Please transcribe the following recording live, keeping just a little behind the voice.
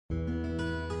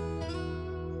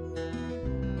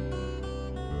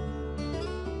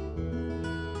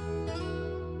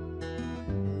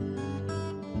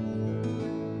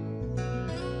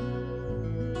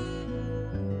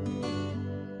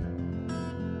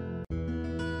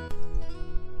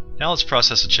Now let's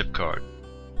process a chip card.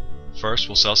 First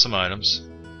we'll sell some items,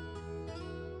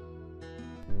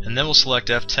 and then we'll select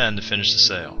F10 to finish the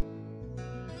sale.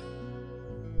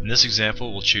 In this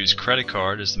example we'll choose credit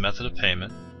card as the method of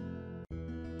payment,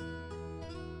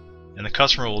 and the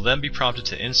customer will then be prompted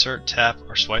to insert, tap,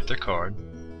 or swipe their card.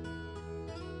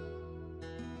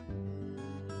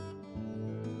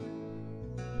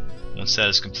 Once that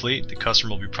is complete, the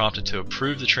customer will be prompted to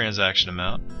approve the transaction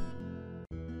amount.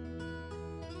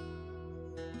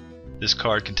 This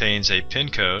card contains a PIN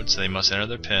code, so they must enter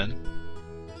their PIN.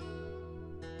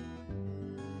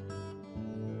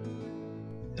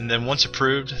 And then once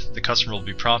approved, the customer will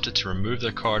be prompted to remove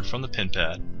their card from the PIN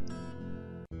pad.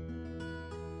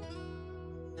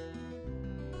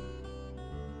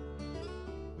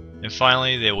 And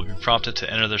finally, they will be prompted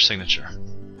to enter their signature.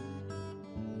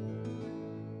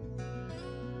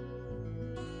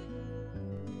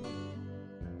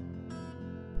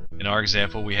 In our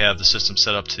example, we have the system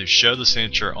set up to show the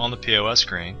signature on the POS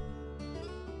screen.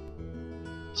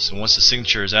 So once the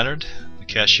signature is entered, the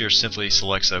cashier simply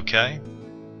selects OK,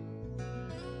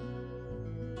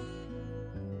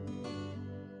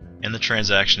 and the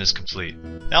transaction is complete.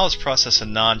 Now let's process a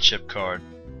non-chip card.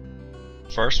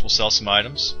 First, we'll sell some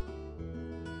items,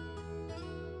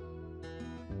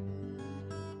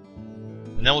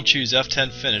 and then we'll choose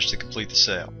F10 Finish to complete the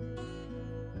sale.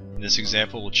 In this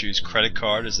example, we'll choose credit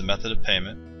card as the method of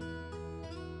payment,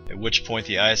 at which point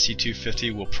the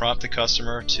ISC250 will prompt the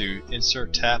customer to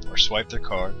insert, tap, or swipe their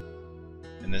card.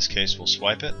 In this case, we'll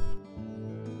swipe it,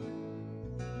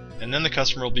 and then the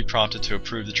customer will be prompted to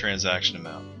approve the transaction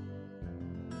amount.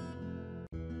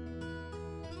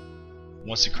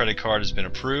 Once the credit card has been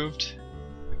approved,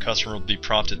 the customer will be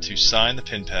prompted to sign the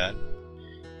PIN pad.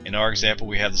 In our example,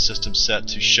 we have the system set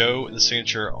to show the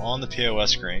signature on the POS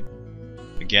screen.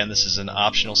 Again, this is an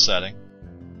optional setting.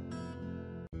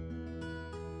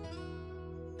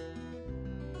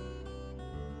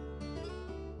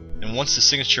 And once the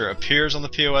signature appears on the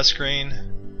POS screen,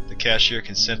 the cashier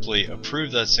can simply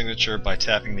approve that signature by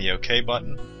tapping the OK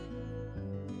button,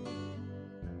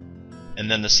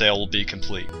 and then the sale will be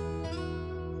complete.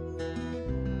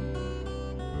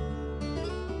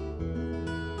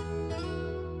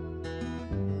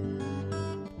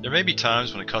 There may be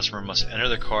times when a customer must enter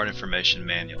their card information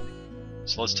manually,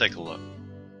 so let's take a look.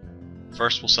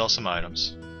 First, we'll sell some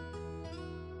items,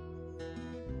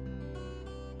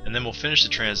 and then we'll finish the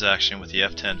transaction with the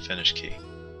F10 Finish key.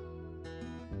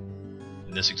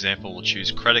 In this example, we'll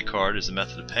choose credit card as the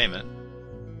method of payment,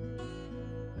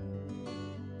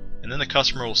 and then the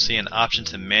customer will see an option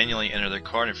to manually enter their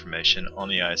card information on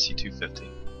the ISC250.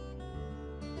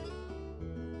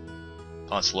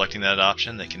 Upon selecting that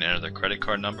option, they can enter their credit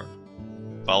card number,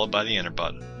 followed by the Enter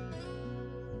button.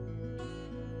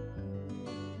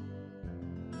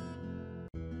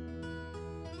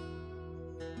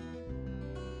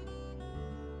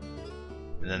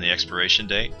 And then the expiration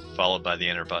date, followed by the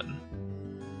Enter button.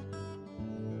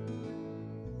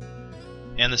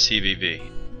 And the CVV.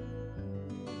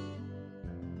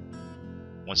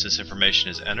 Once this information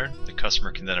is entered, the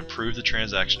customer can then approve the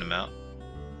transaction amount.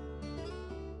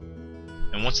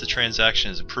 And once the transaction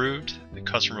is approved, the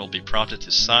customer will be prompted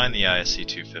to sign the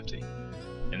ISC250.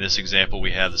 In this example,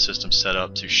 we have the system set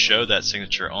up to show that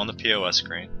signature on the POS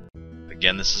screen.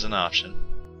 Again, this is an option.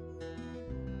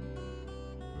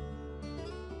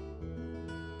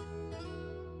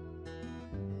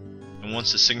 And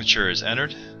once the signature is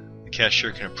entered, the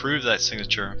cashier can approve that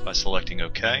signature by selecting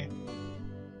OK,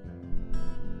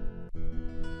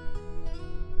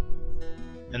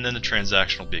 and then the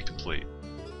transaction will be complete.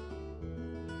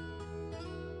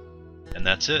 And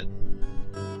that's it.